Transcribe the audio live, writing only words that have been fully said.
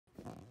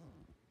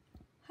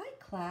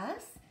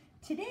class.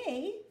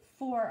 Today,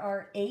 for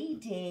our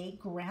A-Day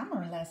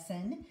grammar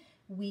lesson,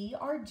 we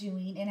are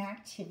doing an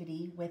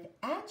activity with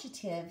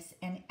adjectives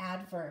and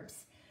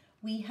adverbs.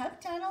 We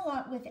have done a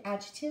lot with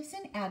adjectives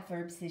and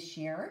adverbs this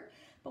year,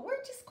 but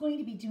we're just going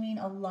to be doing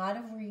a lot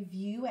of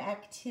review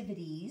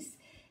activities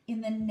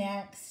in the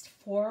next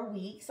 4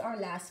 weeks, our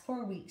last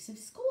 4 weeks of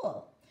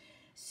school.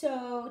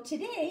 So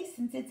today,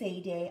 since it's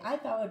A-Day, I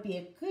thought it would be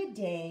a good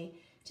day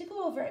to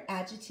go over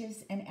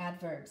adjectives and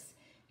adverbs.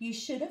 You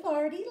should have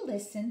already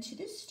listened to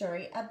the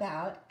story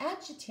about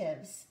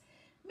adjectives.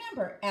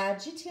 Remember,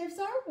 adjectives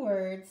are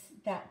words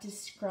that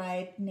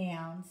describe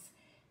nouns.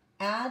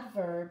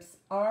 Adverbs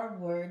are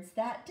words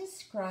that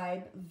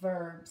describe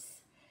verbs.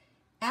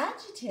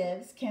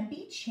 Adjectives can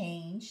be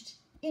changed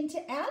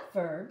into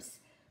adverbs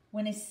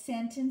when a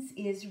sentence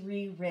is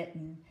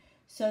rewritten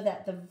so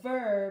that the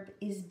verb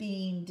is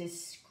being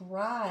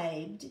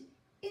described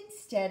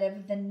instead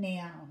of the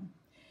noun.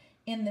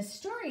 In the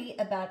story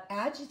about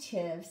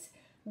adjectives,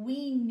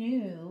 we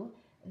knew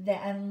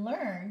that and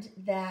learned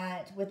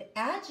that with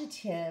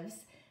adjectives,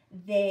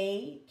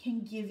 they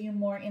can give you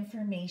more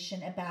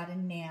information about a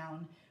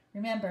noun.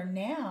 Remember,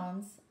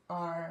 nouns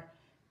are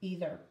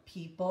either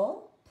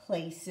people,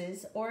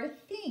 places, or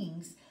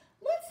things.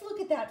 Let's look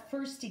at that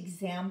first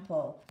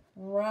example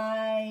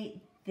right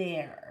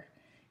there.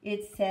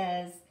 It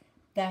says,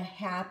 the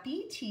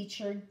happy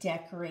teacher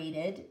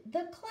decorated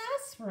the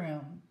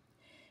classroom.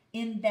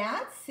 In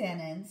that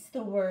sentence,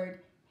 the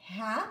word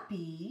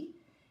happy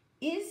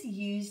is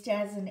used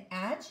as an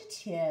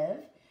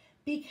adjective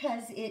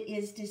because it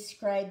is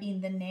describing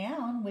the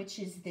noun, which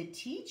is the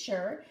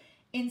teacher.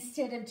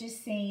 Instead of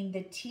just saying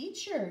the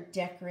teacher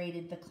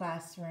decorated the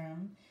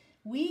classroom,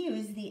 we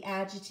use the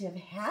adjective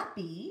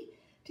happy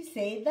to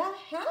say the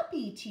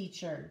happy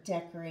teacher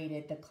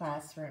decorated the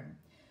classroom.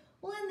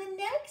 Well, in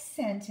the next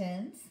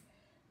sentence,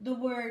 the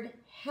word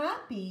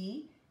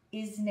happy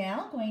is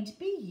now going to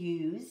be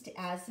used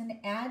as an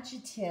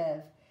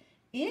adjective.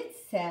 It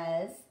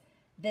says,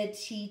 the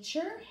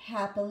teacher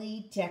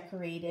happily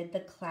decorated the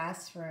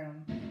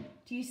classroom.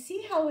 Do you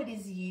see how it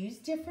is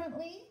used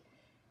differently?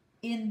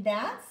 In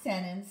that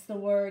sentence, the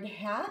word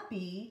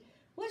happy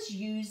was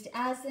used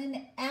as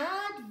an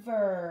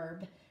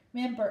adverb.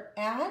 Remember,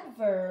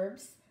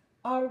 adverbs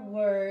are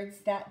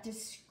words that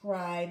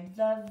describe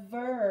the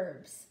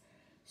verbs.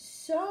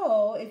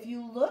 So, if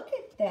you look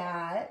at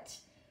that,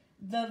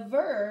 the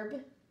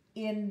verb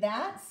in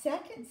that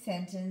second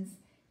sentence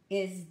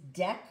is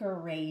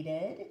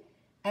decorated,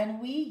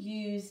 and we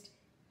used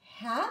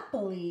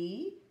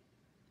happily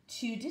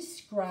to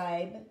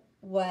describe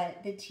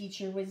what the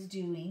teacher was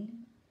doing,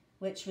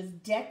 which was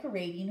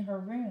decorating her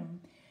room.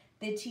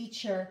 The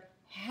teacher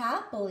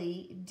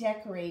happily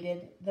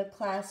decorated the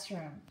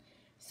classroom.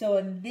 So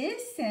in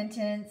this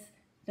sentence,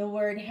 the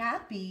word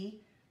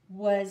happy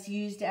was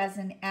used as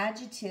an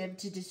adjective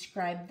to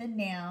describe the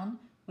noun,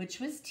 which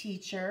was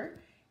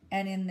teacher.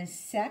 And in the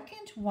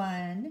second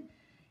one,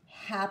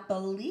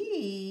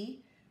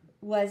 happily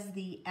was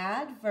the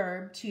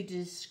adverb to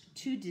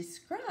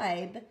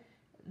describe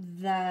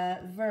the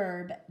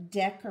verb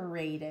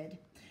decorated.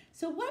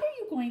 So what are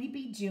you going to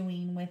be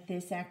doing with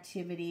this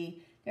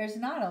activity? There's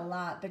not a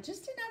lot, but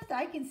just enough that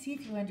I can see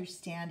if you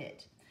understand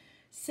it.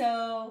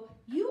 So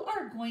you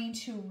are going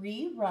to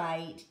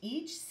rewrite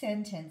each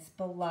sentence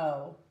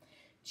below,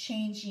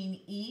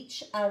 changing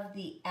each of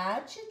the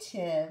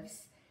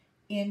adjectives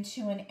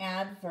into an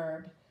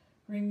adverb.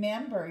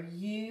 Remember,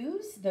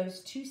 use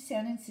those two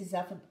sentences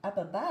up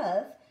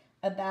above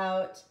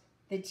about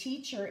the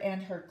teacher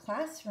and her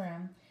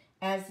classroom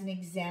as an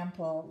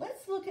example.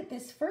 Let's look at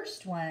this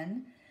first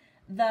one.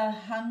 The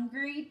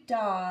hungry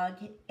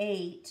dog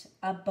ate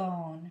a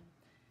bone.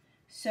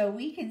 So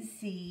we can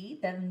see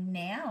the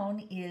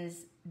noun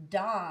is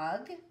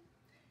dog,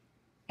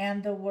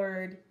 and the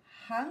word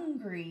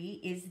hungry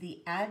is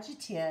the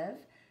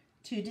adjective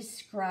to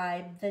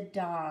describe the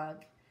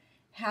dog.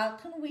 How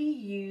can we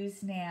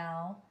use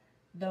now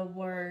the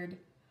word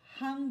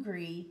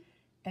hungry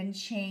and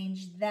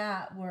change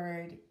that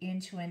word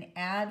into an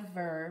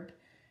adverb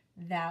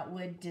that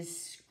would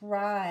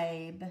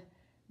describe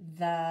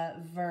the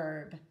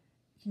verb?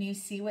 Can you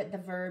see what the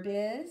verb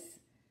is?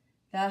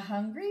 The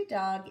hungry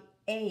dog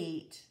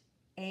ate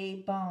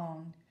a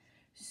bone.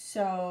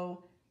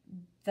 So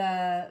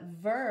the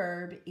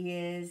verb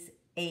is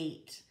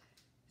ate.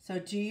 So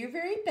do your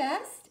very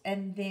best,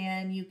 and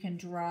then you can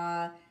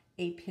draw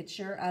a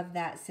picture of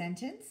that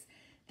sentence.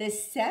 The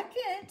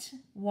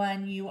second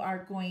one you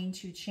are going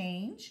to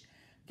change,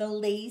 the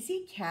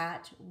lazy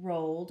cat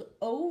rolled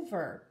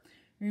over.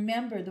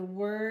 Remember,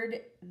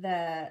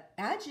 the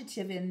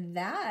adjective in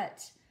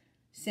that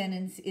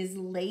sentence is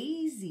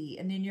lazy,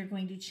 and then you're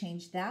going to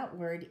change that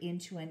word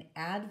into an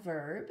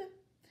adverb.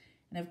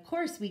 And of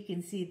course, we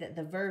can see that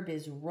the verb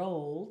is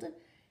rolled.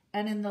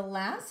 And in the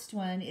last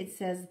one, it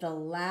says the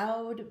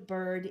loud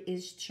bird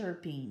is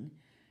chirping.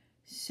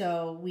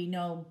 So we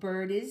know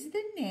bird is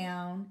the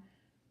noun.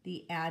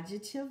 The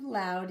adjective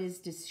loud is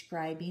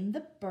describing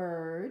the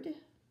bird.